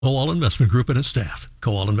Kowal Investment Group and its staff.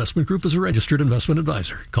 Kowal Investment Group is a registered investment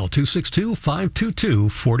advisor. Call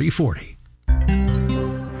 262-522-4040.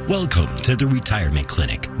 Welcome to the Retirement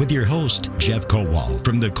Clinic with your host, Jeff Kowal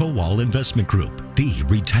from the Kowal Investment Group, the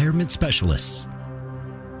retirement specialists.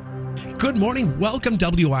 Good morning. Welcome,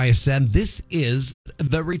 WISN. This is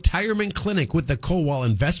the Retirement Clinic with the Kowal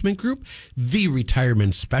Investment Group, the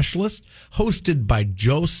retirement specialist, hosted by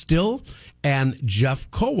Joe Still and Jeff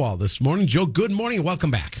Kowal this morning. Joe, good morning. Welcome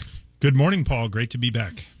back. Good morning, Paul. Great to be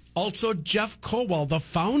back. Also, Jeff Kowal, the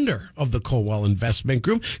founder of the Kowal Investment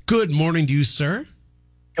Group. Good morning to you, sir.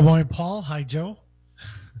 Good morning, Paul. Hi, Joe.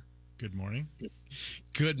 Good morning.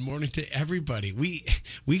 Good morning to everybody. We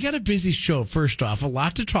got a busy show. First off, a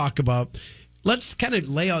lot to talk about. Let's kind of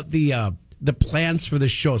lay out the plans for the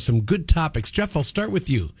show. Some good topics. Jeff, I'll start with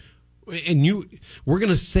you. And we're going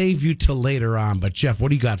to save you till later on. But Jeff, what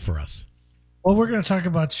do you got for us? Well, we're going to talk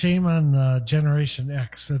about shame on Generation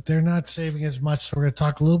X, that they're not saving as much. So we're going to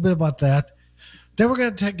talk a little bit about that. Then we're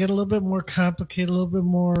going to get a little bit more complicated, a little bit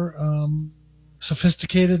more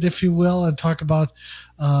sophisticated, if you will, and talk about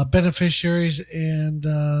beneficiaries and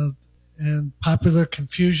popular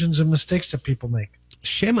confusions and mistakes that people make.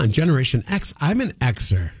 Shame on Generation X. I'm an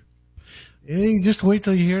Xer. You just wait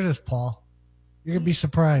till you hear this, Paul. You're going to be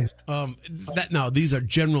surprised. Now, these are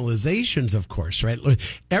generalizations, of course, right?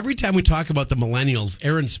 Every time we talk about the millennials,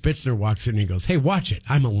 Aaron Spitzner walks in and he goes, "Hey, watch it.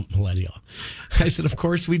 I'm a millennial." I said, of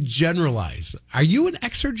course, we generalize. Are you an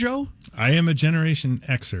Xer, Joe? I am a Generation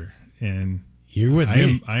Xer, and you're with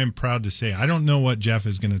me. I am proud to say I don't know what Jeff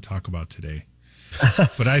is going to talk about today,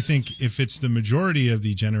 but I think if it's the majority of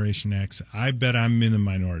the Generation X, I bet I'm in the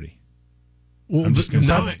minority. Well, I'm just going to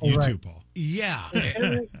say you too, Paul. Yeah.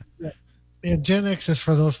 And Gen X is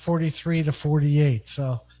for those 43 to 48.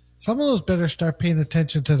 So some of those better start paying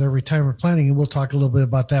attention to their retirement planning, and we'll talk a little bit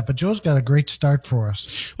about that. But Joe's got a great start for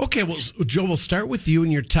us. Okay, well, Joe, we'll start with you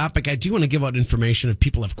and your topic. I do want to give out information if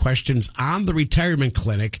people have questions on the Retirement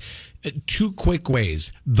Clinic. Two quick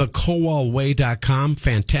ways. TheKowalWay.com,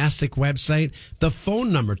 fantastic website. The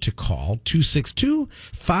phone number to call,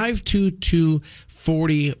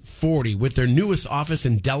 262-522-4040. With their newest office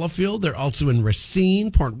in Delafield, they're also in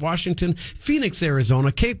Racine, Port Washington, Phoenix,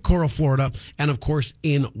 Arizona, Cape Coral, Florida, and of course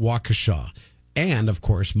in Waukesha. And of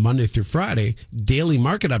course, Monday through Friday, daily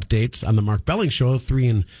market updates on the Mark Belling Show, 3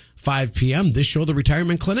 and 5 p.m. This show, the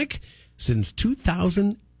Retirement Clinic, since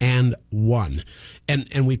 2001.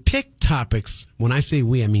 And we pick topics. When I say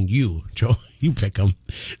we, I mean you, Joe. You pick them,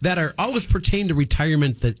 that are always pertain to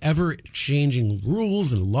retirement, the ever-changing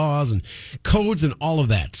rules and laws and codes and all of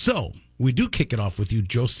that. So we do kick it off with you,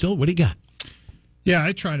 Joe Still. What do you got? Yeah,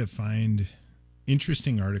 I try to find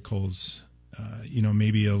interesting articles,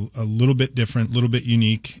 maybe a little bit different, a little bit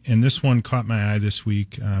unique. And this one caught my eye this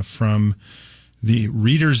week from the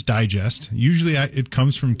Reader's Digest. Usually it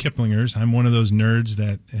comes from Kiplinger's. I'm one of those nerds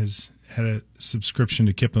that has had a subscription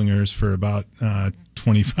to Kiplinger's for about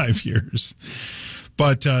 25 years.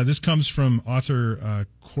 But this comes from author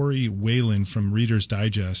Corey Whalen from Reader's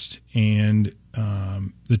Digest. And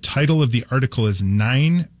the title of the article is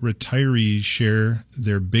 9 Retirees Share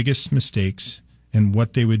Their Biggest Mistakes and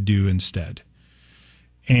What They Would Do Instead.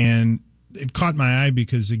 And it caught my eye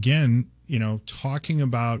because, again, talking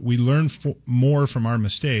about, we learn more from our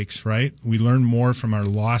mistakes, right? We learn more from our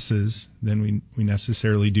losses than we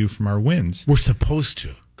necessarily do from our wins. We're supposed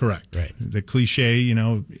to. Correct. Right. The cliche,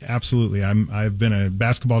 absolutely. I've been a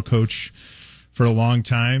basketball coach for a long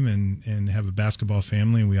time and have a basketball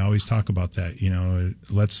family, and we always talk about that.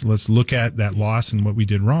 Let's look at that loss and what we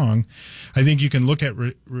did wrong. I think you can look at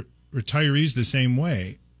retirees the same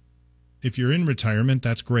way. If you're in retirement,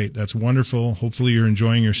 that's great. That's wonderful. Hopefully you're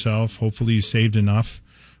enjoying yourself. Hopefully you saved enough.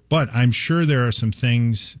 But I'm sure there are some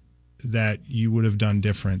things that you would have done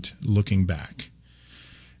different looking back.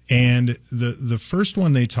 And the first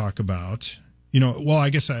one they talk about, I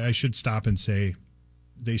guess I should stop and say,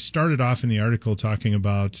 they started off in the article talking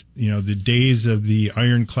about, the days of the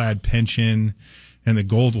ironclad pension and the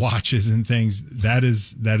gold watches and things. That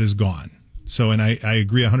is gone. So, and I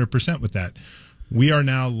agree 100% with that. We are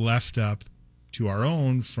now left up to our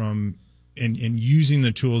own and using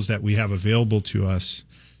the tools that we have available to us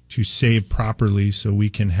to save properly so we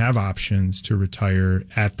can have options to retire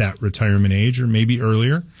at that retirement age, or maybe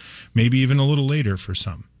earlier, maybe even a little later for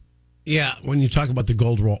some. Yeah, when you talk about the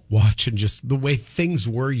gold watch and just the way things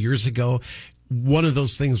were years ago, one of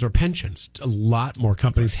those things were pensions. A lot more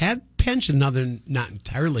companies had pension. Now they're not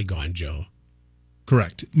entirely gone, Joe.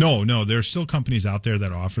 Correct. No, there's still companies out there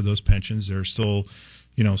that offer those pensions. There are still,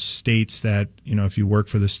 states that, if you work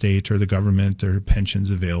for the state or the government, there are pensions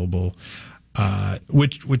available,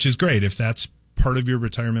 which is great if that's part of your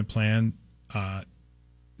retirement plan,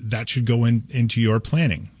 that should go into your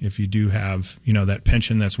planning. If you do have, that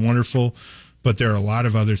pension, that's wonderful, but there are a lot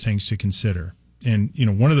of other things to consider. And,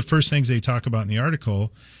 one of the first things they talk about in the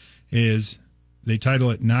article is they title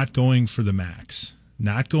it "Not Going for the Max."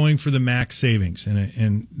 Not going for the max savings.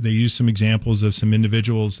 And they use some examples of some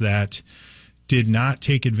individuals that did not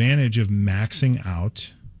take advantage of maxing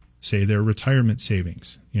out, say, their retirement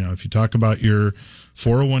savings. If you talk about your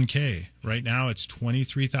 401k, right now it's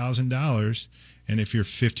 $23,000. And if you're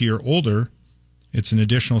 50 or older, it's an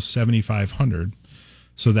additional $7,500.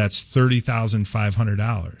 So that's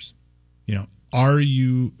 $30,500. Are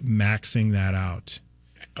you maxing that out?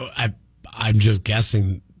 I'm just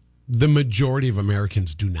guessing the majority of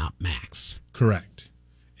Americans do not max. Correct.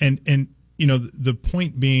 And the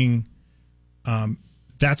point being,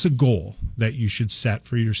 that's a goal that you should set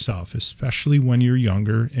for yourself, especially when you're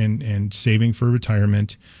younger and saving for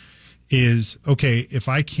retirement, is, okay, if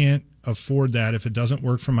I can't afford that, if it doesn't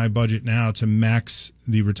work for my budget now to max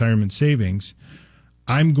the retirement savings,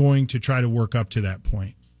 I'm going to try to work up to that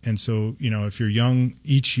point. And so, if you're young,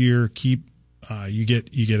 each year you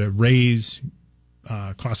get a raise,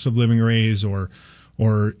 cost of living raise, or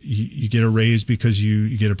you get a raise because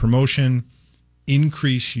you get a promotion.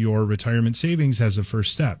 Increase your retirement savings as a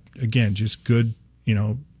first step. Again, just good,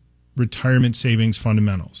 retirement savings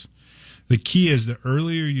fundamentals. The key is the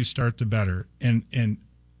earlier you start, the better. And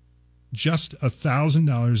just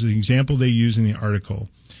 $1,000, the example they use in the article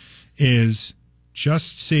is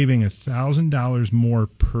just saving $1,000 more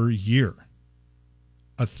per year.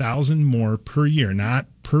 $1,000 more per year, not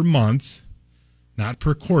per month, not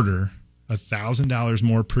per quarter, $1,000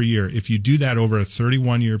 more per year. If you do that over a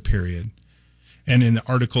 31-year period, and in the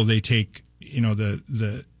article they take,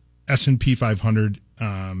 the S&P 500,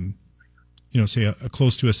 say a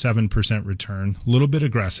close to a 7% return, a little bit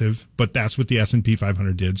aggressive, but that's what the S&P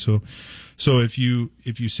 500 did. So if you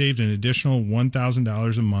saved an additional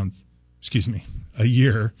 $1,000 a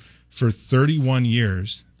year for 31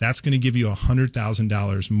 years, that's going to give you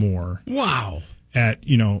 $100,000 more. Wow. At,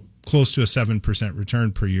 close to a 7%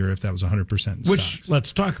 return per year if that was 100% in Which, stocks.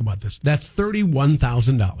 let's talk about this. That's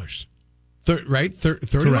 $31,000. Right?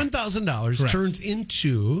 $31,000 turns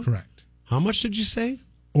into... Correct. How much did you say?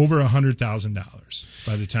 Over $100,000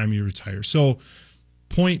 by the time you retire. So,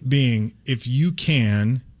 point being, if you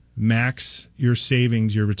can max your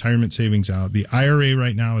savings, your retirement savings out, the IRA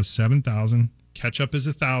right now is $7,000. Catch up is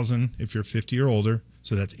 $1,000 if you're 50 or older.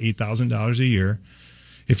 So that's $8,000 a year.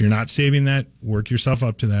 If you're not saving that, work yourself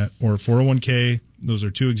up to that. Or 401k, those are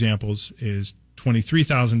two examples, is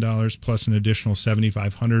 $23,000 plus an additional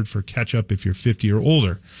 $7,500 for catch up if you're 50 or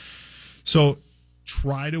older. So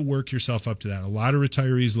try to work yourself up to that. A lot of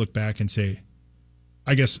retirees look back and say,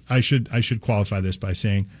 I guess I should qualify this by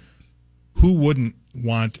saying, who wouldn't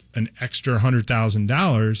want an extra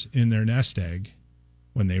 $100,000 in their nest egg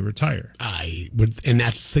when they retire? I would, and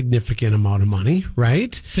that's a significant amount of money,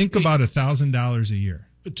 right? Think about $1,000 a year.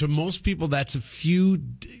 To most people, that's a few.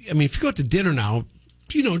 I mean, if you go out to dinner now,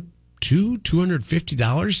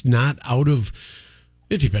 $250, not out of.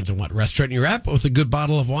 It depends on what restaurant you're at, but with a good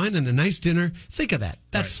bottle of wine and a nice dinner, think of that.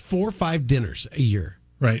 That's 4 or 5 dinners a year.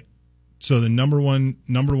 Right. So the number one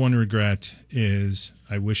regret is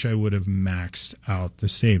I wish I would have maxed out the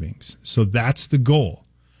savings. So that's the goal.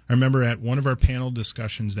 I remember at one of our panel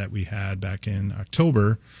discussions that we had back in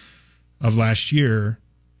October of last year,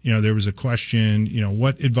 there was a question,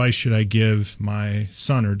 what advice should I give my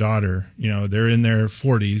son or daughter? They're in their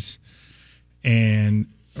 40s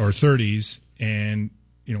or 30s, and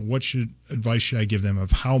what advice should I give them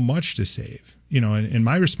of how much to save? And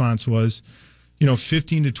my response was,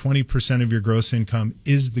 15 to 20% of your gross income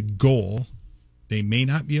is the goal. They may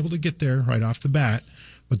not be able to get there right off the bat,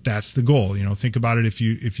 but that's the goal. Think about it. If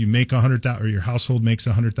you make $100,000 or your household makes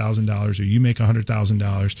 $100,000 or you make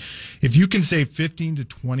 $100,000, if you can save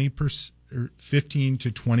 $15,000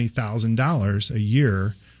 to $20,000 a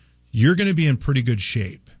year, you're going to be in pretty good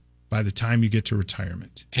shape by the time you get to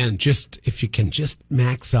retirement. And if you can just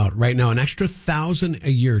max out right now, an extra $1,000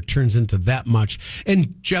 a year turns into that much.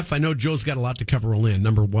 And Jeff, I know Joe's got a lot to cover in.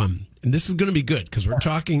 Number one, and this is going to be good because we're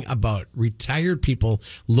talking about retired people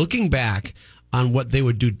looking back on what they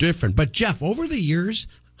would do different. But Jeff, over the years,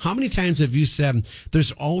 how many times have you said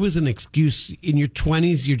there's always an excuse in your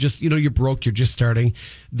 20s? You're just, you're broke, you're just starting.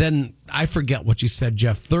 Then I forget what you said,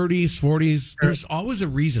 Jeff, 30s, 40s. There's always a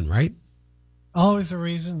reason, right? Always a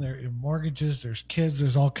reason. There are mortgages, there's kids,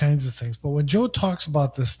 there's all kinds of things. But when Joe talks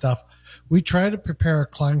about this stuff, we try to prepare our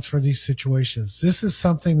clients for these situations. This is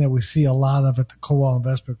something that we see a lot of at the Kowal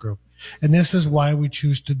Investment Group. And this is why we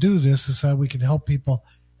choose to do this, is so we can help people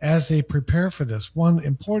as they prepare for this. One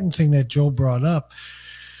important thing that Joe brought up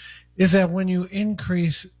is that when you get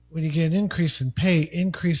an increase in pay,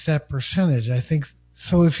 increase that percentage. I think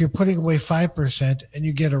so. If you're putting away 5% and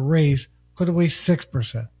you get a raise, put away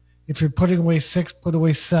 6%. If you're putting away 6, put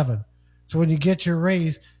away 7. So when you get your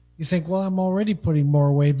raise, you think, well, I'm already putting more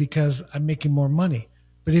away because I'm making more money.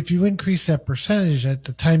 But if you increase that percentage at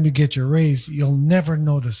the time you get your raise, you'll never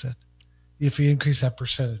notice it if you increase that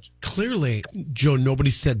percentage. Clearly, Joe,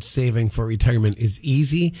 nobody said saving for retirement is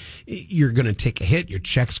easy. You're going to take a hit. Your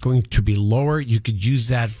check's going to be lower. You could use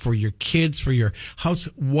that for your kids, for your house,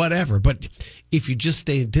 whatever. But if you just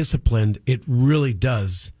stay disciplined, it really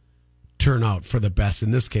does turn out for the best.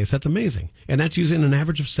 In this case, that's amazing. And that's using an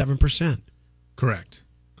average of 7%. Correct.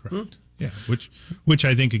 Yeah, which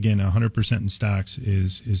I think, again, 100% in stocks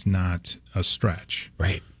is not a stretch.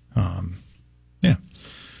 Right. Yeah.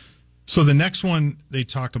 So the next one they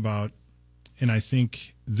talk about, and I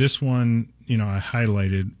think this one, I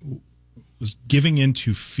highlighted, was giving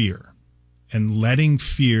into fear and letting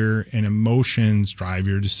fear and emotions drive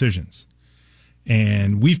your decisions.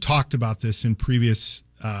 And we've talked about this in previous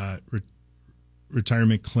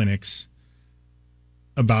retirement clinics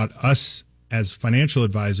about us as financial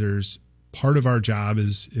advisors. Part of our job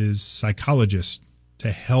is psychologists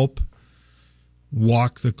to help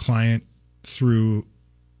walk the client through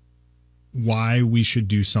why we should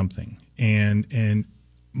do something. And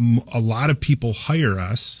a lot of people hire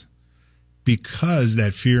us because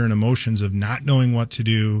that fear and emotions of not knowing what to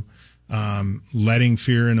do, letting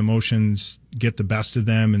fear and emotions get the best of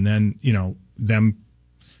them, and then, them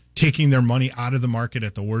taking their money out of the market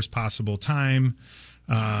at the worst possible time,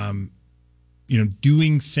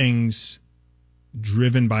 doing things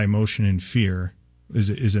driven by emotion and fear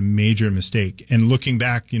is a major mistake. And looking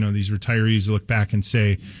back, these retirees look back and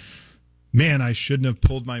say, man, I shouldn't have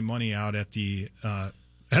pulled my money out at the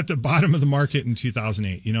bottom of the market in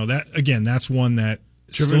 2008. That's one that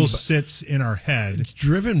still sits in our head. It's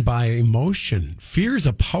driven by emotion. Fear is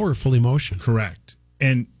a powerful emotion. Correct.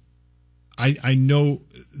 And I know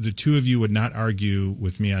the two of you would not argue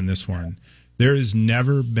with me on this one. There has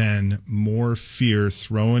never been more fear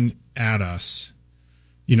thrown at us.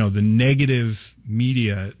 The negative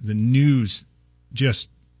media, the news, just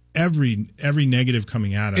every negative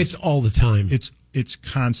coming at us. It's all the time. It's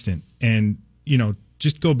constant. And,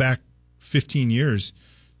 just go back 15 years.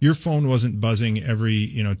 Your phone wasn't buzzing every,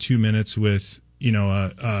 2 minutes with,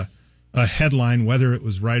 a headline, whether it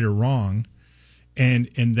was right or wrong. And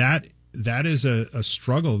that is a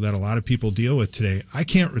struggle that a lot of people deal with today. I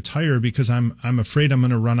can't retire because I'm afraid I'm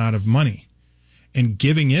going to run out of money. And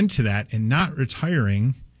giving into that and not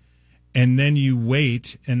retiring, and then you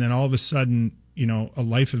wait, and then all of a sudden, a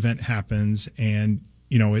life event happens, and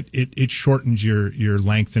it shortens your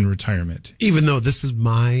length in retirement. Even though this is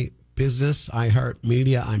my business,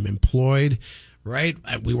 iHeartMedia, I'm employed, right?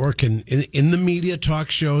 We work in the media,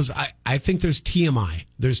 talk shows. I think there's TMI.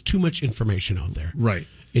 There's too much information out there. Right.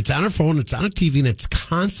 It's on our phone, it's on a TV, and it's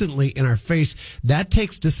constantly in our face. That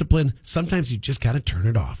takes discipline. Sometimes you just got to turn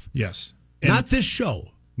it off. Yes. Not this show.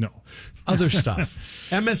 No. Other stuff.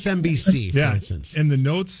 MSNBC, for instance. And the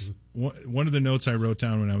notes, one of the notes I wrote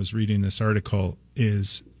down when I was reading this article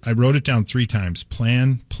is, I wrote it down 3 times.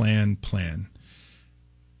 Plan, plan, plan.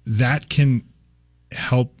 That can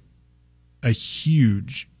help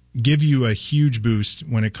give you a huge boost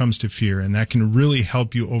when it comes to fear. And that can really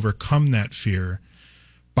help you overcome that fear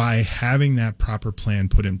by having that proper plan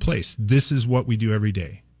put in place. This is what we do every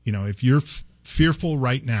day. If you're fearful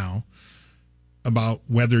right now about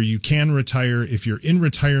whether you can retire, if you're in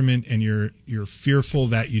retirement and you're fearful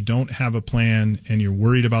that you don't have a plan and you're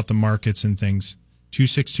worried about the markets and things,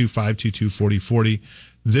 262-522-4040.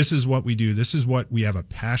 This is what we do. This is what we have a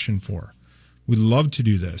passion for. We love to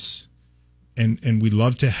do this, and we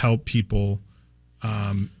love to help people.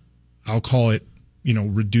 I'll call it,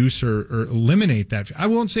 reduce or eliminate that. I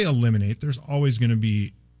won't say eliminate. There's always going to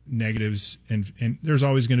be negatives and there's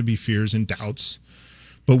always going to be fears and doubts,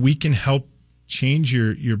 but we can help change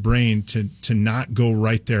your brain to not go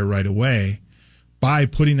right there right away by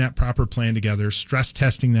putting that proper plan together, stress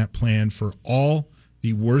testing that plan for all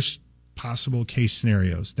the worst possible case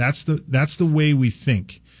scenarios. That's the way we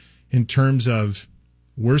think in terms of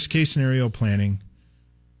worst case scenario planning.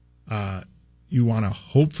 You want to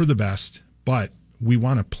hope for the best, but we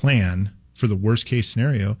want to plan for the worst case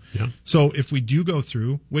scenario. Yeah. So if we do go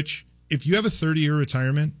through, which if you have a 30-year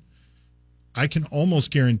retirement, I can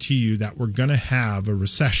almost guarantee you that we're going to have a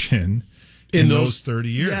recession in those 30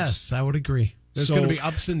 years. Yes, I would agree. There's going to be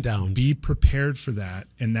ups and downs. Be prepared for that,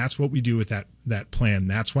 and that's what we do with that plan.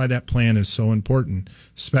 That's why that plan is so important,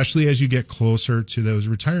 especially as you get closer to those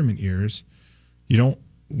retirement years. You don't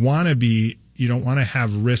want to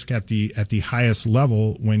have risk at the highest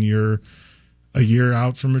level when you're a year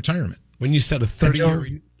out from retirement. When you said a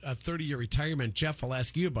 30-year retirement, Jeff, I'll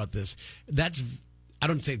ask you about this. I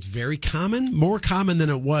don't say it's very common, more common than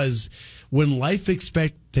it was when life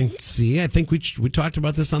expectancy, I think we talked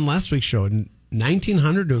about this on last week's show. In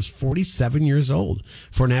 1900, it was 47 years old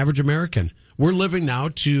for an average American. We're living now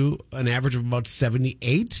to an average of about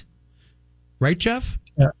 78. Right, Jeff?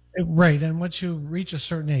 Yeah, right. And once you reach a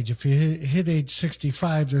certain age, if you hit age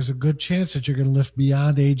 65, there's a good chance that you're going to live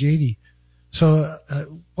beyond age 80. So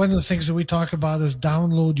one of the things that we talk about is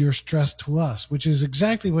download your stress to us, which is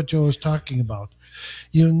exactly what Joe is talking about.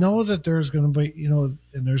 You know that there's going to be, and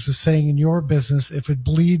there's a saying in your business, if it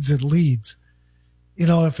bleeds, it leads.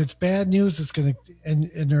 If it's bad news, it's going to,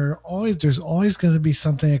 and there's always going to be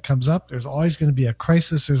something that comes up. There's always going to be a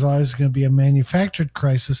crisis. There's always going to be a manufactured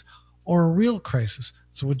crisis or a real crisis.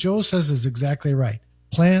 So what Joe says is exactly right.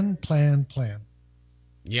 Plan, plan, plan.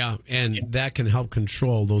 Yeah, and that can help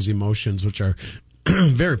control those emotions, which are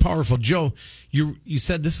very powerful. Joe, you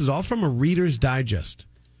said this is all from a Reader's Digest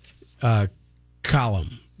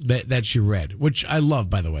column that you read, which I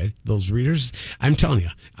love, by the way. Those readers, I'm telling you,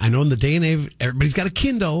 I know in the day and age, everybody's got a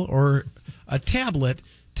Kindle or a tablet.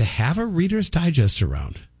 To have a Reader's Digest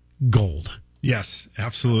around, gold. Yes,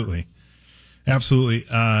 absolutely. Absolutely.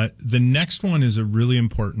 The next one is a really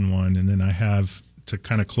important one, and then I have, to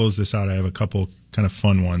kind of close this out, I have a couple kind of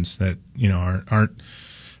fun ones that aren't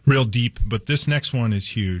real deep, but this next one is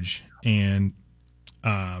huge, and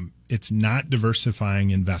it's not diversifying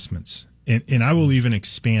investments, and I will even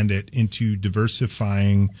expand it into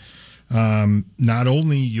diversifying not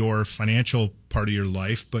only your financial part of your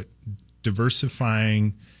life, but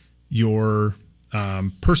diversifying your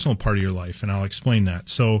personal part of your life, and I'll explain that.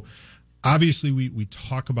 So obviously, we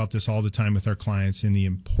talk about this all the time with our clients in the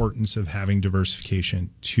importance of having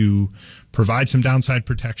diversification to provide some downside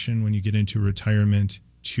protection when you get into retirement,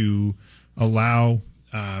 to allow,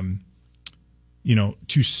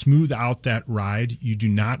 to smooth out that ride. You do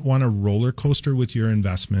not want a roller coaster with your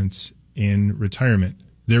investments in retirement.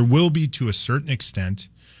 There will be to a certain extent,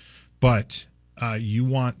 but you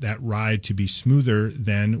want that ride to be smoother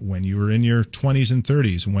than when you were in your 20s and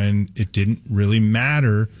 30s, when it didn't really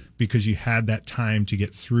matter because you had that time to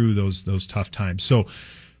get through those tough times. So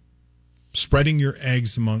spreading your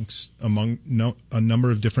eggs among a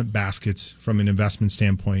number of different baskets from an investment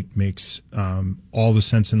standpoint makes all the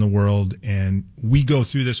sense in the world. And we go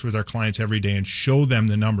through this with our clients every day and show them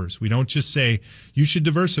the numbers. We don't just say, you should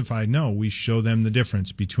diversify. No, we show them the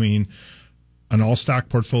difference between an all-stock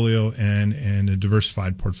portfolio and a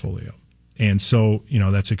diversified portfolio. And so,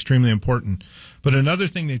 that's extremely important. But another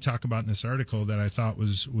thing they talk about in this article that I thought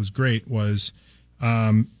was great was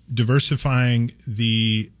diversifying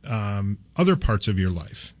the other parts of your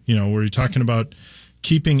life, where you're talking about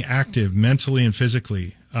keeping active mentally and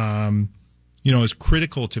physically, is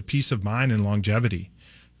critical to peace of mind and longevity.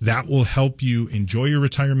 That will help you enjoy your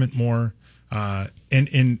retirement more.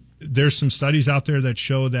 And there's some studies out there that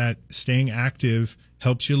show that staying active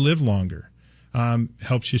helps you live longer,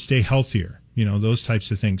 helps you stay healthier, those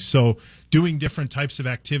types of things. So doing different types of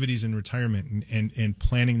activities in retirement and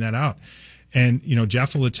planning that out. And,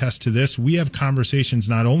 Jeff will attest to this. We have conversations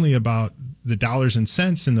not only about the dollars and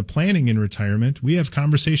cents and the planning in retirement. We have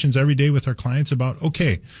conversations every day with our clients about,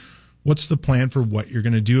 okay, what's the plan for what you're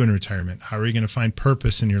going to do in retirement? How are you going to find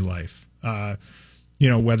purpose in your life?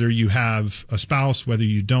 Whether you have a spouse, whether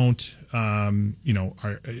you don't,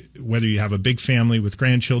 whether you have a big family with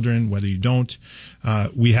grandchildren, whether you don't,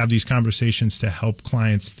 we have these conversations to help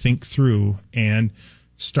clients think through and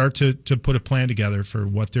start to put a plan together for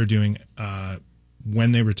what they're doing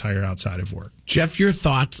when they retire outside of work. Jeff, your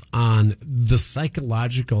thoughts on the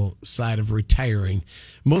psychological side of retiring.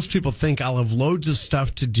 Most people think I'll have loads of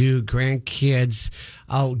stuff to do, grandkids,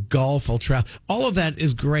 I'll golf, I'll travel. All of that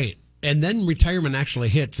is great. And then retirement actually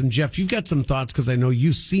hits. And Jeff, you've got some thoughts because I know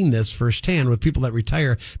you've seen this firsthand with people that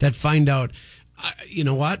retire that find out, you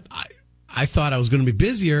know what? I thought I was going to be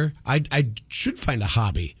busier. I should find a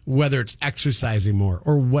hobby, whether it's exercising more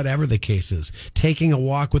or whatever the case is, taking a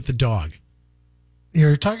walk with the dog.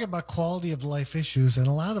 You're talking about quality of life issues, and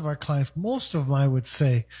a lot of our clients, most of them I would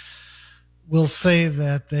say, will say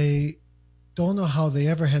that they don't know how they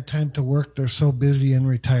ever had time to work. They're so busy in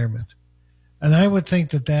retirement. And I would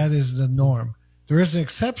think that is the norm. There is an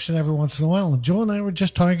exception every once in a while. And Joe and I were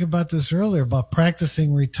just talking about this earlier about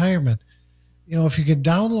practicing retirement. If you can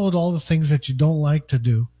download all the things that you don't like to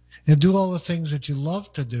do, and do all the things that you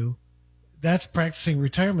love to do. That's practicing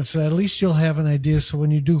retirement. So at least you'll have an idea. So when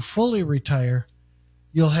you do fully retire,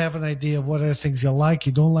 you'll have an idea of what are things you like,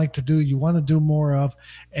 you don't like to do, you want to do more of,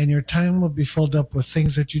 and your time will be filled up with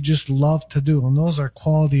things that you just love to do. And those are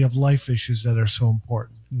quality of life issues that are so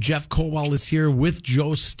important. Jeff Kowal is here with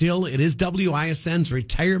Joe Still. It is WISN's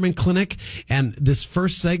Retirement Clinic. And this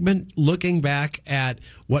first segment, looking back at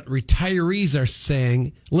what retirees are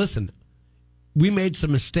saying, listen, we made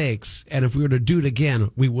some mistakes, and if we were to do it again,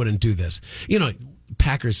 we wouldn't do this. You know,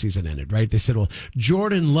 Packers season ended, right? They said, well,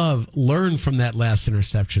 Jordan Love learned from that last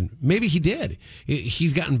interception. Maybe he did.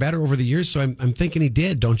 He's gotten better over the years, so I'm thinking he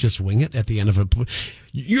did. Don't just wing it at the end of a...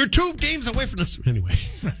 You're 2 games away from this. Anyway,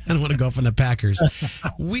 I don't want to go from the Packers.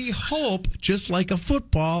 We hope, just like a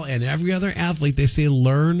football and every other athlete, they say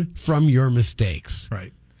learn from your mistakes.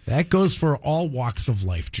 Right. That goes for all walks of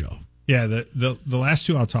life, Joe. Yeah, the last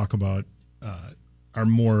two I'll talk about are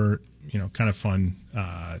more, kind of fun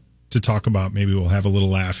to talk about. Maybe we'll have a little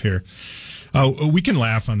laugh here. We can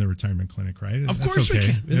laugh on the retirement clinic, right? Of course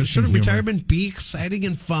okay. We can. Shouldn't retirement be exciting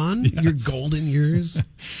and fun? Yes. Your golden years?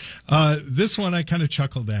 This one I kind of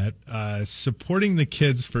chuckled at, supporting the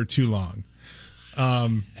kids for too long.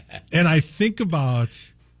 And I think about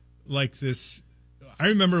like this. I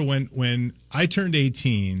remember when I turned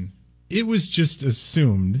 18, it was just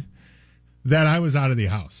assumed that I was out of the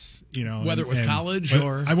house, whether it was college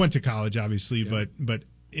or I went to college, obviously, yeah. but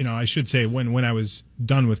I should say when I was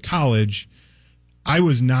done with college, I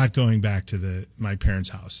was not going back to my parents'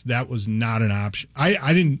 house. That was not an option.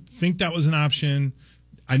 I didn't think that was an option.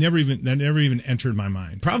 That never even entered my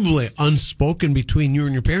mind. Probably unspoken between you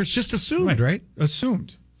and your parents, just assumed, right?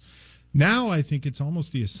 Assumed. Now I think it's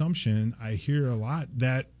almost the assumption I hear a lot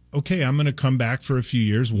that, okay, I'm going to come back for a few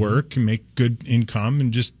years, work and make good income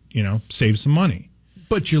and just, save some money.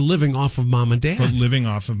 But you're living off of mom and dad. But living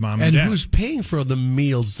off of mom and dad. And who's paying for the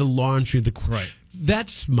meals, the laundry, right?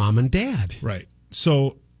 That's mom and dad. Right.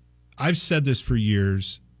 So I've said this for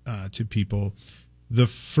years to people. The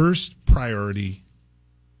first priority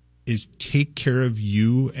is take care of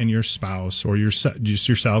you and your spouse or just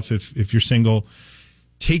yourself if you're single.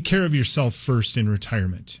 Take care of yourself first in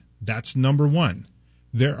retirement. That's number one.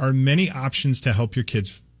 There are many options to help your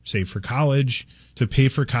kids save for college, to pay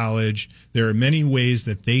for college. There are many ways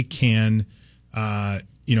that they can,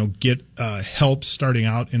 get help starting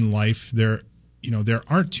out in life. There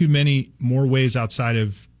aren't too many more ways outside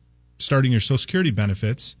of starting your Social Security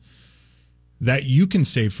benefits that you can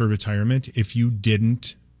save for retirement if you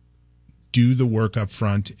didn't do the work up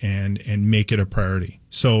front and make it a priority.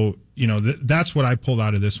 So, that's what I pulled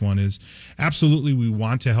out of this one is absolutely we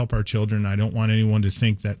want to help our children. I don't want anyone to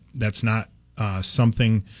think that that's not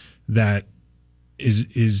something that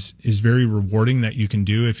is very rewarding that you can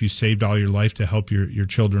do if you saved all your life to help your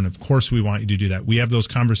children. Of course, we want you to do that. We have those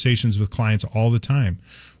conversations with clients all the time.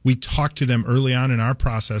 We talk to them early on in our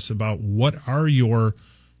process about what are your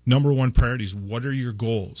number one priorities? What are your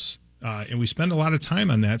goals? And we spend a lot of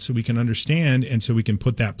time on that so we can understand and so we can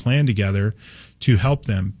put that plan together to help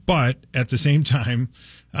them. But at the same time,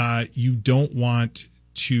 you don't want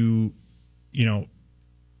to,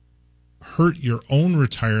 hurt your own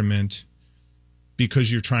retirement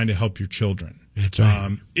because you're trying to help your children. That's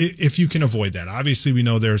right. If you can avoid that. Obviously, we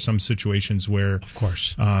know there are some situations where, of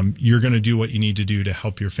course, you're going to do what you need to do to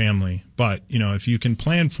help your family. But, if you can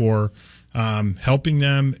plan for helping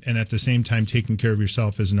them and at the same time taking care of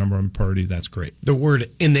yourself as a number one priority, that's great. The word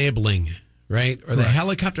enabling, right? Or the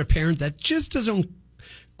helicopter parent that just isn't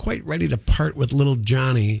quite ready to part with little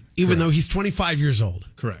Johnny, even though he's 25 years old.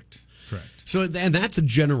 Correct. So, and that's a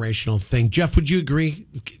generational thing. Jeff, would you agree?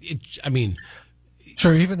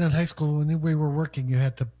 Sure. Even in high school, when we were working, you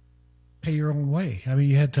had to pay your own way.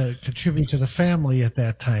 You had to contribute to the family at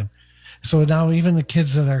that time. So now even the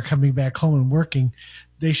kids that are coming back home and working,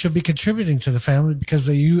 they should be contributing to the family because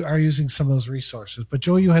they are using some of those resources. But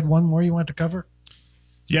Joe, you had one more you want to cover?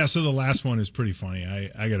 Yeah, so the last one is pretty funny.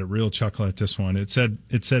 I got a real chuckle at this one. It said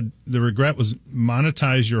the regret was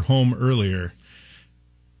monetize your home earlier.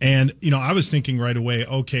 And, I was thinking right away,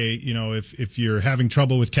 okay, if you're having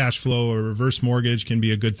trouble with cash flow, a reverse mortgage can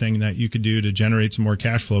be a good thing that you could do to generate some more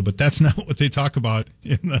cash flow. But that's not what they talk about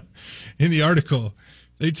in the article.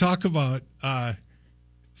 They talk about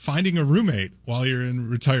finding a roommate while you're in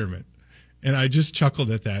retirement. And I just chuckled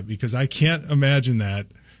at that because I can't imagine that.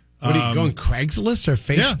 What are you going, Craigslist or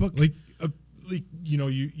Facebook? Yeah,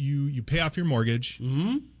 you pay off your mortgage,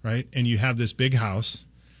 right? And you have this big house.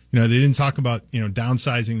 They didn't talk about,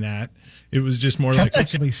 downsizing that. It was just more like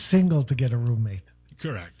technically single to get a roommate.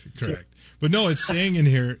 Correct. But no, it's saying in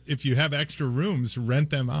here, if you have extra rooms, rent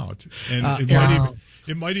them out, and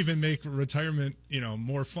it might even make retirement,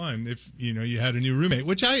 more fun if you had a new roommate.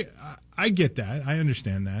 Which I get that, I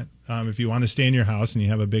understand that. If you want to stay in your house and you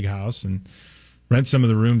have a big house and rent some of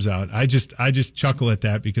the rooms out, I just chuckle at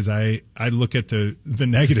that because I look at the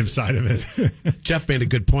negative side of it. Jeff made a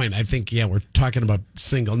good point. I think, we're talking about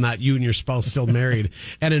single, not you and your spouse still married,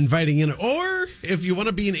 and inviting in, or if you want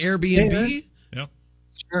to be an Airbnb. Yep.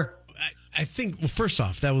 Sure. I think, well, first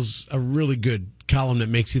off, that was a really good column that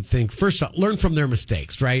makes you think. First off, learn from their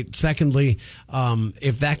mistakes, right? Secondly,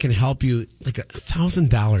 if that can help you, like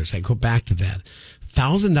 $1,000, I go back to that.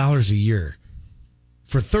 $1,000 a year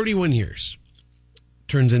for 31 years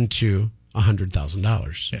turns into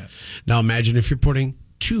 $100,000. Yeah. Now imagine if you're putting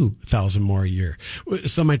 $2,000 more a year.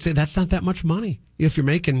 Some might say that's not that much money. If you're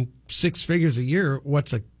making six figures a year,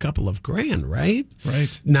 what's a couple of grand, right?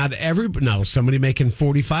 Right. Now somebody making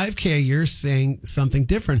 $45K a year saying something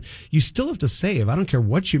different. You still have to save. I don't care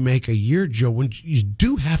what you make a year, Joe. When you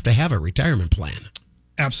do have to have a retirement plan.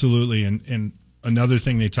 Absolutely. And another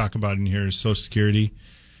thing they talk about in here is Social Security,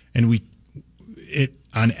 and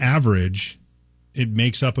on average, it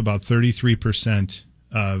makes up about 33%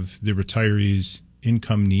 of the retiree's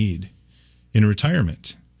income need in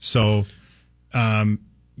retirement. So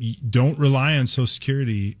don't rely on Social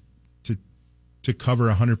Security to cover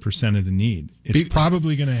 100% of the need. It's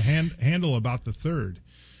probably going to handle about the third.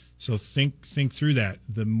 So think through that.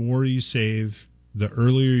 The more you save, the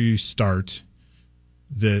earlier you start,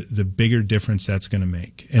 the bigger difference that's going to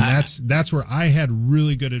make. And that's where I had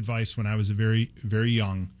really good advice when I was very, very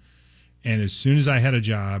young. And as soon as I had a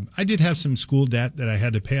job, I did have some school debt that I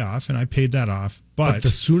had to pay off, and I paid that off. But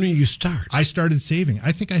the sooner you start, I started saving.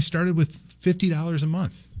 I think I started with $50 a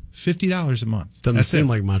month. $50 a month. Doesn't seem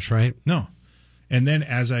like much, right? No. And then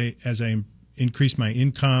as I increased my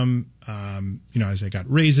income, as I got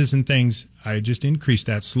raises and things, I just increased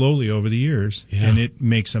that slowly over the years, and it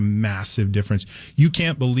makes a massive difference. You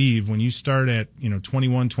can't believe when you start at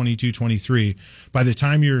 21, 22, 23, by the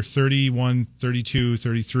time you're 31, 32,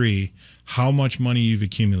 33, how much money you've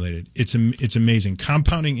accumulated. It's amazing.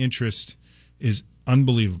 Compounding interest is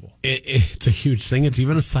unbelievable. It's a huge thing. It's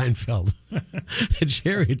even a Seinfeld.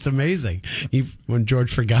 Jerry, it's amazing. When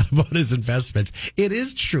George forgot about his investments, it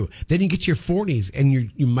is true. Then you get to your 40s and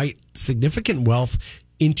you might significant wealth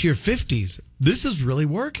into your 50s. This is really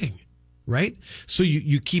working, right? So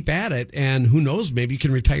you keep at it, and who knows, maybe you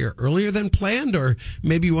can retire earlier than planned, or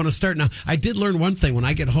maybe you want to start now. I did learn one thing. When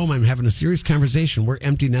I get home, I'm having a serious conversation. We're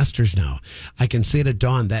empty nesters now. I can say to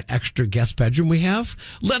Dawn, that extra guest bedroom we have,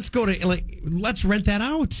 let's rent that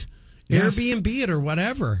out. Yes. Airbnb it or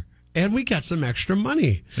whatever. And we got some extra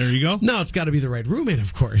money. There you go. No, it's got to be the right roommate,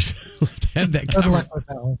 of course. Had that Good luck with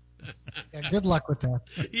that one. Yeah, good luck with that.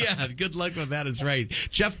 Yeah, good luck with that. Is right.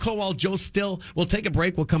 Jeff Kowal, Joe Still. We'll take a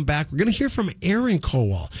break. We'll come back. We're going to hear from Aaron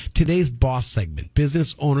Kowal, today's boss segment,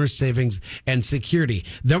 business owners, savings, and security.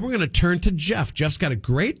 Then we're going to turn to Jeff. Jeff's got a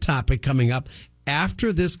great topic coming up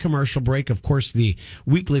after this commercial break. Of course, the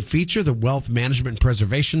weekly feature, the wealth management and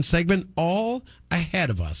preservation segment, all ahead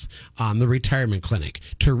of us on the Retirement Clinic.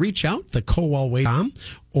 To reach out, the Kowal.com,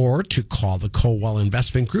 or to call the Kowal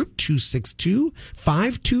Investment Group,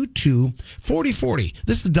 262-522-4040.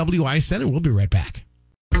 This is WISN, and we'll be right back.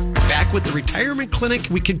 Back with the Retirement Clinic,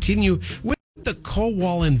 we continue with the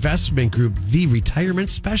Kowal Investment Group, the retirement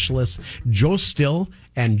specialists, Joe Still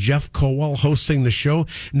and Jeff Kowal hosting the show.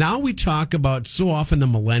 Now we talk about, so often the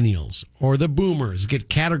millennials or the boomers get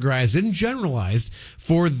categorized and generalized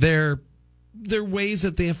for their ways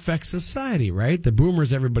that they affect society, right? The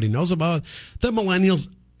boomers everybody knows about, the millennials,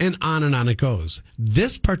 and on it goes.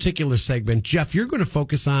 This particular segment, Jeff, you're going to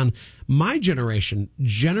focus on my generation,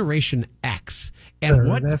 Generation X. And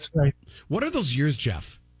sure, that's right. What are those years,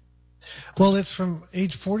 Jeff? Well, it's from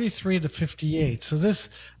age 43 to 58. So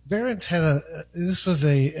Barron's had this was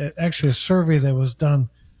actually a survey that was done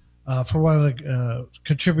for one of the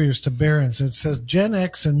contributors to Barron's. It says Gen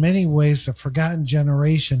X, in many ways, the forgotten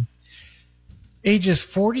generation. Ages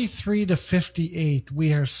 43 to 58,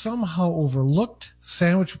 we are somehow overlooked,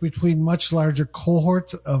 sandwiched between much larger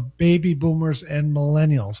cohorts of baby boomers and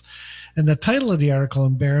millennials. And the title of the article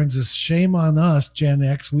in Barron's is Shame on Us, Gen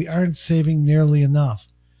X, we aren't saving nearly enough.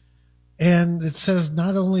 And it says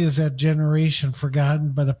not only is that generation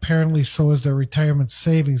forgotten, but apparently so is their retirement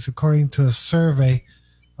savings. According to a survey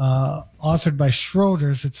authored by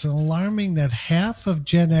Schroders, it's alarming that half of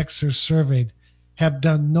Gen Xers surveyed have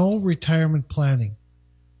done no retirement planning.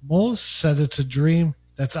 Most said it's a dream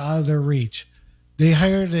that's out of their reach. They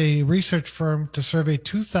hired a research firm to survey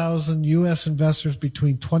 2,000 U.S. investors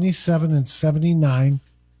between 27 and 79.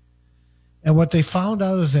 And what they found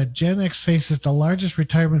out is that Gen X faces the largest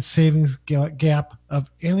retirement savings gap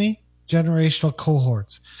of any generational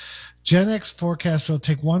cohorts. Gen X forecasts it'll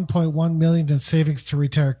take $1.1 million in savings to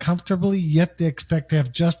retire comfortably, yet they expect to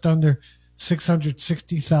have just under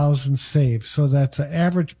 $660,000 saved. So that's an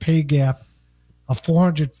average pay gap of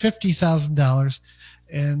 $450,000,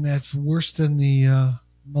 and that's worse than the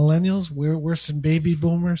millennials. We're worse than baby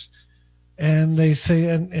boomers. And they say,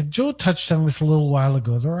 and Joe touched on this a little while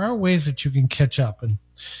ago, there are ways that you can catch up. And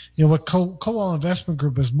what Kowal Investment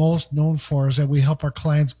Group is most known for is that we help our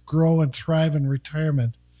clients grow and thrive in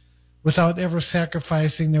retirement without ever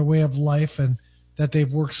sacrificing their way of life and that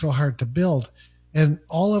they've worked so hard to build. And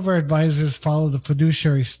all of our advisors follow the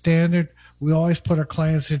fiduciary standard. We always put our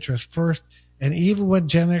clients' interest first. And even when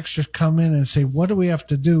Gen Xers come in and say, what do we have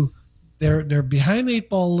to do? They're behind the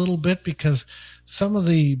eight ball a little bit because some of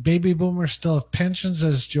the baby boomers still have pensions,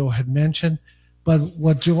 as Joe had mentioned. But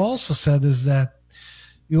what Joe also said is that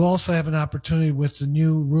you also have an opportunity with the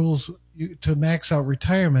new rules to max out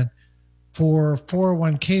retirement. For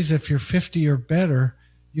 401ks, if you're 50 or better,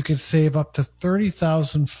 you can save up to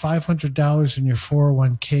 $30,500 in your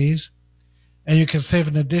 401ks. And you can save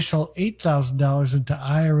an additional $8,000 into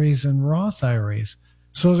IRAs and Roth IRAs.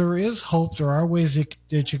 So there is hope. There are ways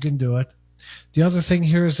that you can do it. The other thing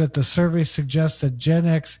here is that the survey suggests that Gen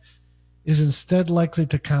X is instead likely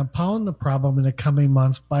to compound the problem in the coming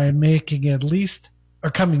months by making at least,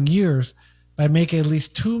 or coming years, by making at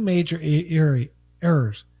least two major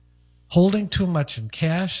errors. Holding too much in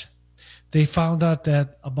cash. They found out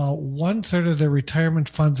that about 1/3 of their retirement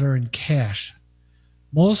funds are in cash.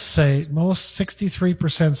 Most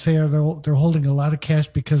 63% say they're holding a lot of cash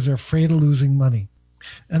because they're afraid of losing money.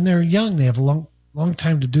 And they're young. They have a long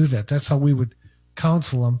time to do that. That's how we would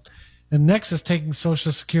counsel them. And next is taking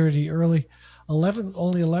Social Security early.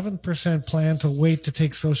 Only 11% plan to wait to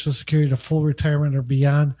take Social Security to full retirement or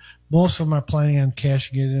beyond. Most of them are planning on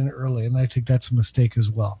cashing it in early, and I think that's a mistake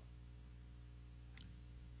as well.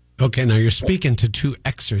 Okay, now you're speaking to two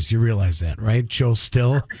Xers. You realize that, right? Joe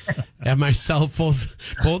Still and myself,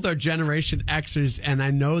 both are Generation Xers, and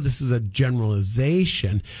I know this is a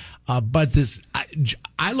generalization, but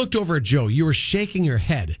I looked over at Joe. You were shaking your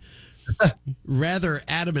head rather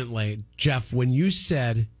adamantly, Jeff, when you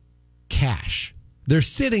said cash. They're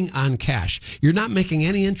sitting on cash. You're not making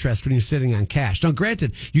any interest when you're sitting on cash. Now,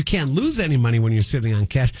 granted, you can't lose any money when you're sitting on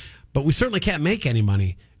cash, but we certainly can't make any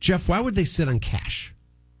money. Jeff, why would they sit on cash?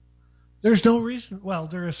 There's no reason. Well,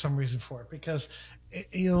 there is some reason for it because,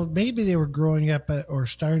 maybe they were growing up or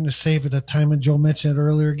starting to save at a time, and Joe mentioned it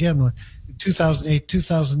earlier again, in 2008,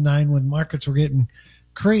 2009, when markets were getting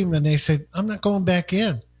creamed, and they said, I'm not going back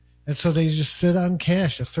in. And so they just sit on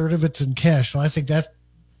cash. 1/3 of it's in cash. So I think that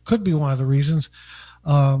could be one of the reasons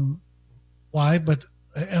why,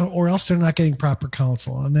 or else they're not getting proper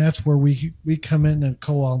counsel. And that's where we come in, and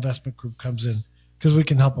Kowal Investment Group comes in because we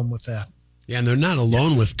can help them with that. Yeah, and they're not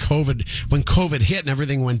alone with COVID. When COVID hit and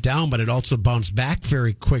everything went down, but it also bounced back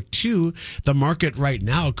very quick, too. The market right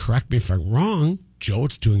now, correct me if I'm wrong, Joe,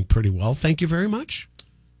 it's doing pretty well. Thank you very much.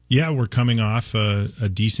 Yeah, we're coming off a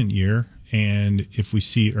decent year. And if we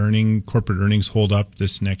see corporate earnings hold up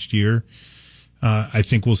this next year, I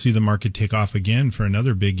think we'll see the market take off again for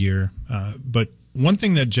another big year. But one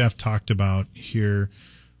thing that Jeff talked about here,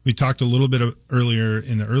 we talked a little bit earlier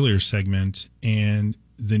in the earlier segment, and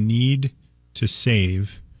the need to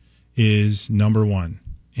save is number one.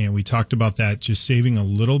 And we talked about that. Just saving a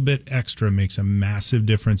little bit extra makes a massive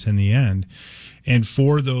difference in the end. And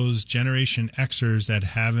for those Generation Xers that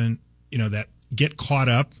haven't, that get caught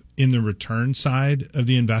up in the return side of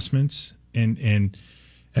the investments, and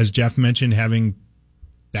as Jeff mentioned, having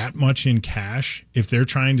that much in cash, if they're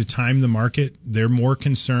trying to time the market, they're more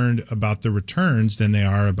concerned about the returns than they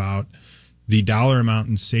are about the dollar amount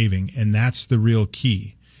in saving. And that's the real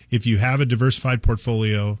key. If you have a diversified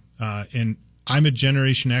portfolio, and I'm a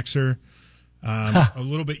Generation Xer, a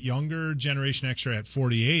little bit younger Generation Xer at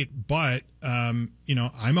 48, but, I'm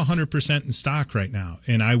 100% in stock right now.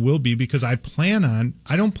 And I will be because I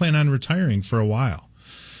don't plan on retiring for a while.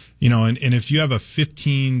 And if you have a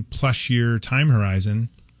 15 plus year time horizon,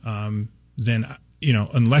 then,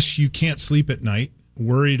 unless you can't sleep at night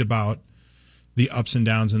worried about the ups and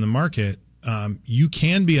downs in the market, you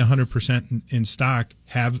can be 100% in stock,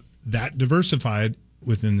 have that diversified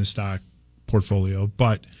within the stock portfolio.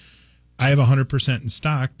 But I have 100% in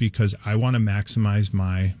stock because I want to maximize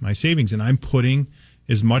my savings, and I'm putting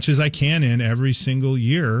as much as I can in every single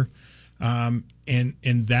year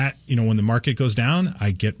And that, when the market goes down,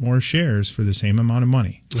 I get more shares for the same amount of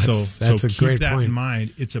money. That's a keep great that point. in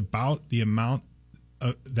mind. It's about the amount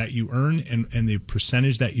that you earn and the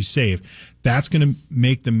percentage that you save. That's going to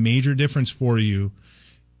make the major difference for you.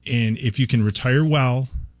 And if you can retire well,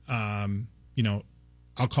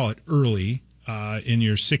 I'll call it early, in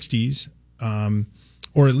your 60s,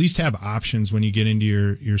 or at least have options when you get into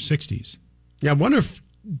your 60s. Yeah, I wonder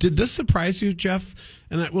did this surprise you, Jeff?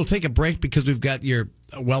 And we'll take a break because we've got your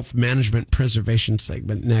wealth management preservation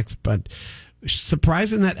segment next. But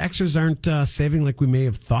surprising that Xers aren't saving like we may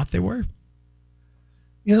have thought they were.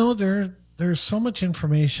 There's so much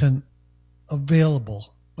information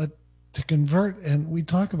available, but to convert, and we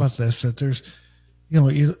talk about this, that there's,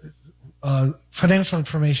 financial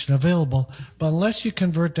information available, but unless you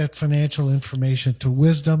convert that financial information to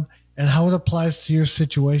wisdom and how it applies to your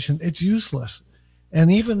situation, it's useless.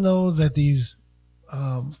 And even though that these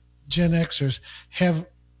Gen Xers have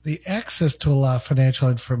the access to a lot of financial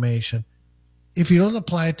information, if you don't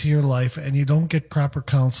apply it to your life and you don't get proper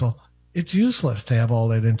counsel, it's useless to have all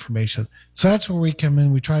that information. So that's where we come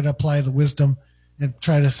in. We try to apply the wisdom and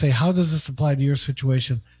try to say, how does this apply to your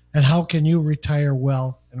situation? And how can you retire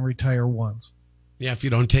well and retire once? Yeah, if you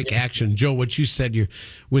don't take action. Joe, what you said, you're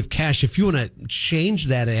with cash, if you want to change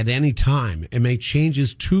that at any time and make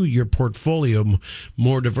changes to your portfolio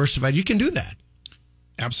more diversified, you can do that.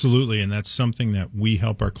 Absolutely. And that's something that we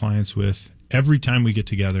help our clients with every time we get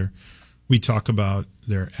together. We talk about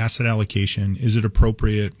their asset allocation. Is it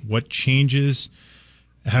appropriate? What changes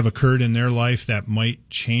have occurred in their life that might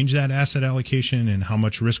change that asset allocation, and how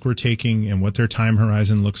much risk we're taking and what their time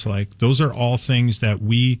horizon looks like? Those are all things that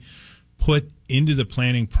we put into the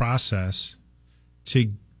planning process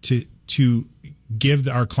to give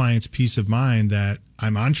our clients peace of mind that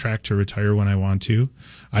I'm on track to retire when I want to.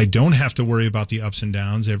 I don't have to worry about the ups and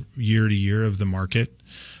downs year to year of the market.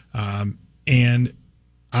 And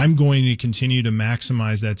I'm going to continue to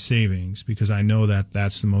maximize that savings because I know that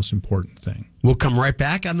that's the most important thing. We'll come right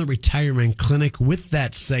back on the Retirement Clinic with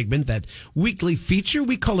that segment, that weekly feature.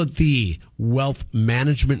 We call it the Wealth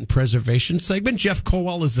Management and Preservation segment. Jeff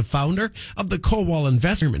Kowal is the founder of the Kowal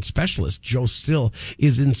Investment Specialist. Joe Still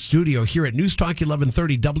is in studio here at News Talk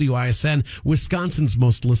 1130 WISN, Wisconsin's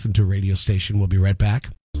most listened to radio station. We'll be right back.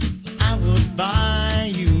 I would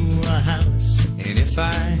buy you a house, and if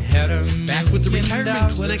I had Back with the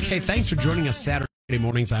Retirement Clinic. Hey, thanks for joining us Saturday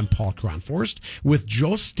mornings. I'm Paul Cronforst with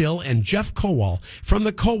Joe Still and Jeff Kowal from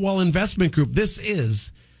the Kowal Investment Group. This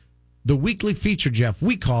is the weekly feature, Jeff,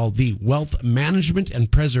 we call the Wealth Management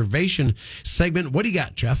and Preservation segment. What do you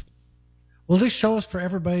got, Jeff? Well, this show is for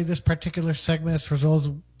everybody. This particular segment is for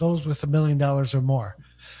those with $1 million or more.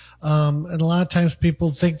 And a lot of times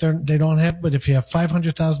people think they don't have, but if you have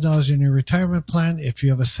 $500,000 in your retirement plan, if you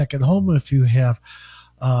have a second home, if you have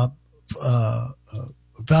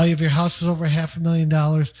value of your house is over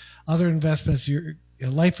 $500,000, other investments, your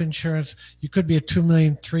life insurance, you could be at $2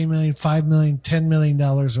 million, $3 million, $5 million, $10 million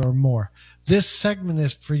or more. This segment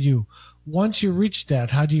is for you. Once you reach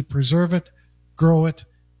that, how do you preserve it, grow it,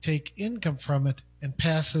 take income from it, and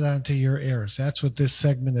pass it on to your heirs? That's what this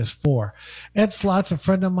segment is for. Ed Slott's a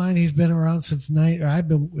friend of mine. He's been around since I've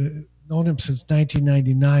been known him since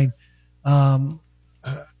 1999.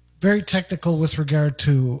 Very technical with regard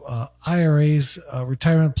to IRAs,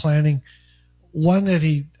 retirement planning. One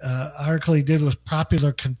that article he did was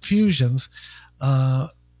Popular Confusions.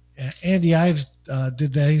 Andy Ives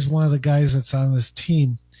did that. He's one of the guys that's on this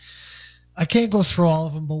team. I can't go through all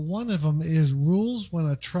of them, but one of them is rules when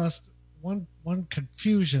a trust. One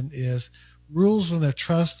confusion is rules when a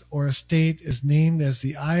trust or estate is named as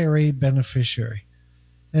the IRA beneficiary.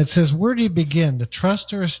 And it says, where do you begin? The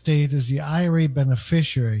trust or estate is the IRA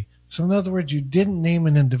beneficiary. So in other words, you didn't name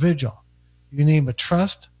an individual. You name a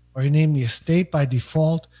trust or you name the estate by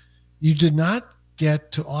default. You did not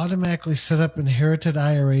get to automatically set up inherited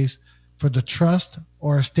IRAs for the trust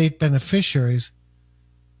or estate beneficiaries.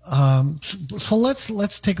 So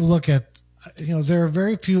let's take a look at, there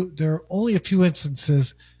are only a few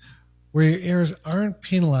instances where your heirs aren't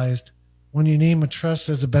penalized when you name a trust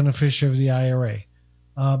as the beneficiary of the IRA.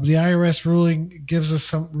 The IRS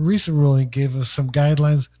recent ruling gave us some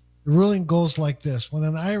guidelines. The ruling goes like this. When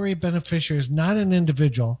an IRA beneficiary is not an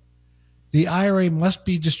individual, the IRA must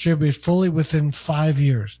be distributed fully within 5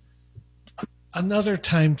 years. Another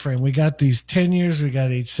time frame. We got these 10 years. We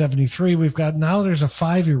got age 73. Now there's a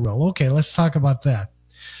 5-year rule. Okay, let's talk about that.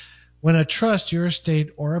 When a trust, your estate,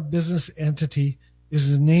 or a business entity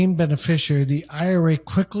is the named beneficiary, the IRA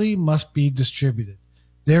quickly must be distributed.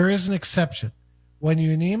 There is an exception. When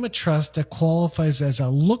you name a trust that qualifies as a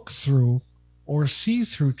look-through or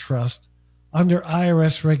see-through trust, under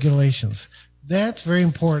IRS regulations. That's very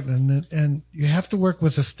important, and you have to work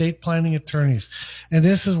with estate planning attorneys. And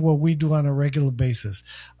this is what we do on a regular basis.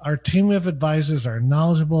 Our team of advisors are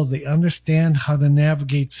knowledgeable. They understand how to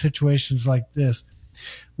navigate situations like this.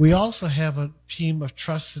 We also have a team of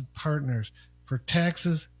trusted partners for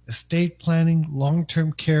taxes, estate planning,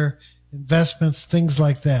 long-term care, investments, things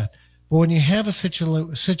like that. But when you have a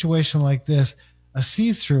situation like this, a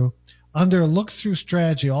see-through, under a look-through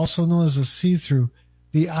strategy, also known as a see-through,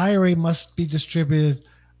 the IRA must be distributed,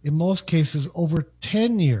 in most cases, over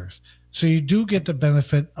 10 years. So you do get the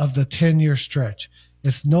benefit of the 10-year stretch.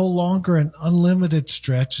 It's no longer an unlimited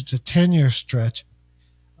stretch. It's a 10-year stretch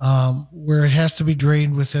where it has to be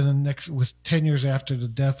drained with 10 years after the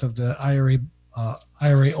death of the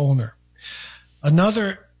IRA owner.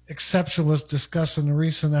 Another exception was discussed in the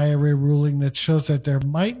recent IRA ruling that shows that there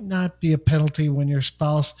might not be a penalty when your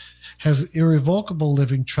spouse has irrevocable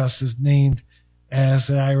living trust is named as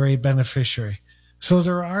the IRA beneficiary. So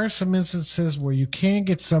there are some instances where you can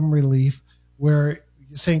get some relief where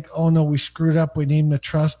you think, oh no, we screwed up, we named the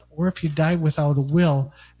trust, or if you died without a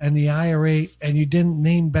will and the IRA and you didn't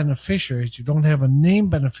name beneficiaries, you don't have a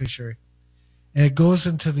named beneficiary, and it goes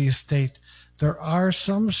into the estate. There are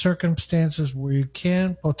some circumstances where you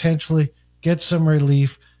can potentially get some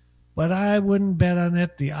relief, but I wouldn't bet on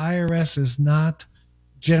it. The IRS is not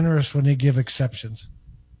generous when they give exceptions.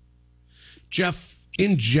 Jeff,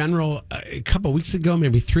 in general, a couple of weeks ago,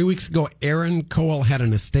 maybe 3 weeks ago, Aaron Kowal had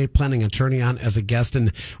an estate planning attorney on as a guest,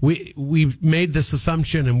 and we made this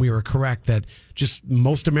assumption, and we were correct, that just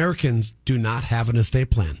most Americans do not have an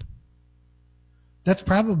estate plan. That's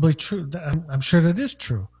probably true. I'm sure that is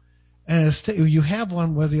true. And you have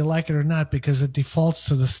one whether you like it or not, because it defaults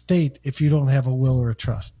to the state if you don't have a will or a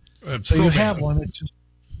trust. So you have one. It's just,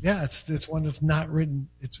 it's one that's not written.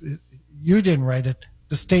 You didn't write it.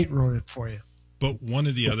 The state wrote it for you. But one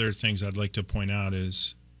of the other things I'd like to point out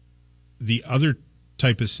is the other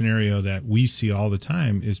type of scenario that we see all the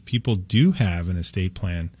time is people do have an estate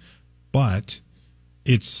plan, but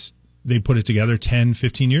they put it together 10,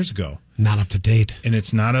 15 years ago. Not up to date. And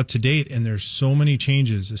it's not up to date. And there's so many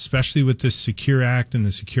changes, especially with this Secure Act and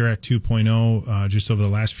the Secure Act 2.0 just over the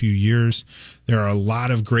last few years. There are a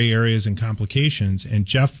lot of gray areas and complications. And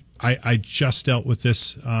Jeff, I just dealt with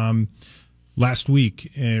this last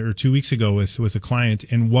week or 2 weeks ago with a client.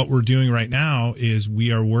 And what we're doing right now is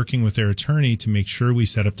we are working with their attorney to make sure we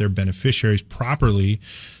set up their beneficiaries properly.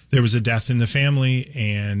 There was a death in the family,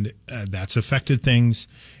 and that's affected things,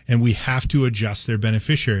 and we have to adjust their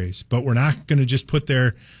beneficiaries. But we're not going to just put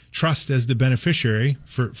their trust as the beneficiary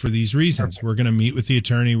for these reasons. We're going to meet with the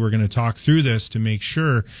attorney. We're going to talk through this to make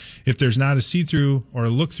sure if there's not a see-through or a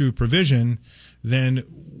look-through provision, then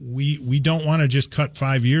we don't want to just cut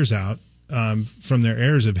 5 years out from their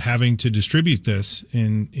heirs of having to distribute this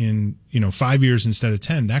in 5 years instead of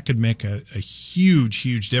 10. That could make a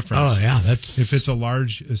huge difference. Oh yeah, that's if it's a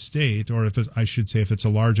large estate, or if it's a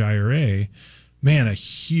large IRA. Man, a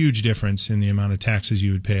huge difference in the amount of taxes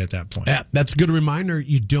you would pay at that point. Yeah, that's a good reminder.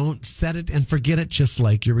 You don't set it and forget it, just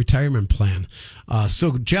like your retirement plan.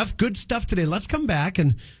 So, Jeff, good stuff today. Let's come back,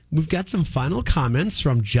 and we've got some final comments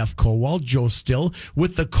from Jeff Kowal, Joe Still,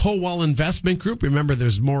 with the Kowal Investment Group. Remember,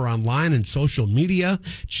 there's more online and social media.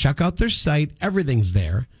 Check out their site. Everything's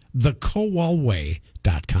there,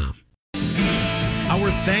 thekowalway.com. Our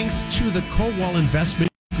thanks to the Kowal Investment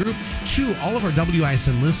Group, to all of our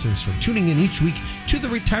WISN listeners for tuning in each week to the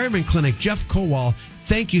Retirement Clinic. Jeff Kowal,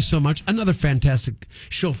 thank you so much. Another fantastic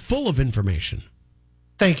show full of information.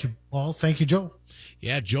 Thank you, Paul. Thank you, Joe.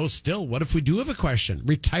 Yeah, Joe Still, what if we do have a question?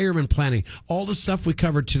 Retirement planning, all the stuff we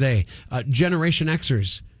covered today. Generation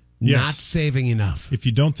Xers, not saving enough. If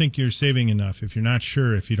you don't think you're saving enough, if you're not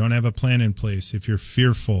sure, if you don't have a plan in place, if you're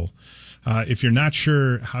fearful, if you're not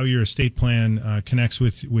sure how your estate plan connects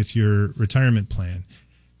with your retirement plan,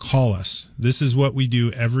 call us. This is what we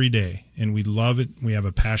do every day, and we love it. We have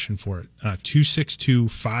a passion for it.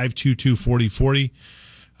 262-522-4040.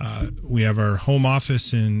 We have our home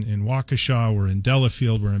office in Waukesha. We're in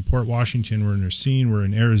Delafield. We're in Port Washington. We're in Racine. We're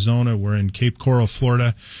in Arizona. We're in Cape Coral,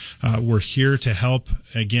 Florida. We're here to help.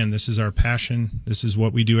 Again, this is our passion. This is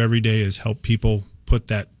what we do every day, is help people put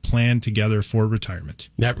that plan together for retirement.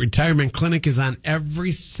 That retirement clinic is on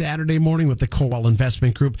every Saturday morning with the Kowal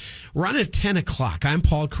Investment Group. We're on at 10 o'clock. I'm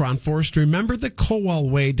Paul Cronforst. Remember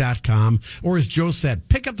thekowalway.com, or as Joe said,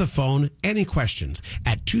 pick up the phone. Any questions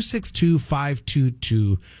at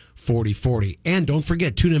 262-522-4040. And don't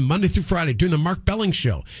forget, tune in Monday through Friday during the Mark Belling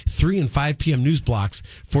Show, 3 and 5 p.m. news blocks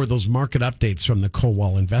for those market updates from the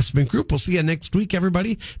Kowal Investment Group. We'll see you next week,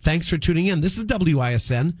 everybody. Thanks for tuning in. This is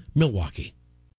WISN, Milwaukee.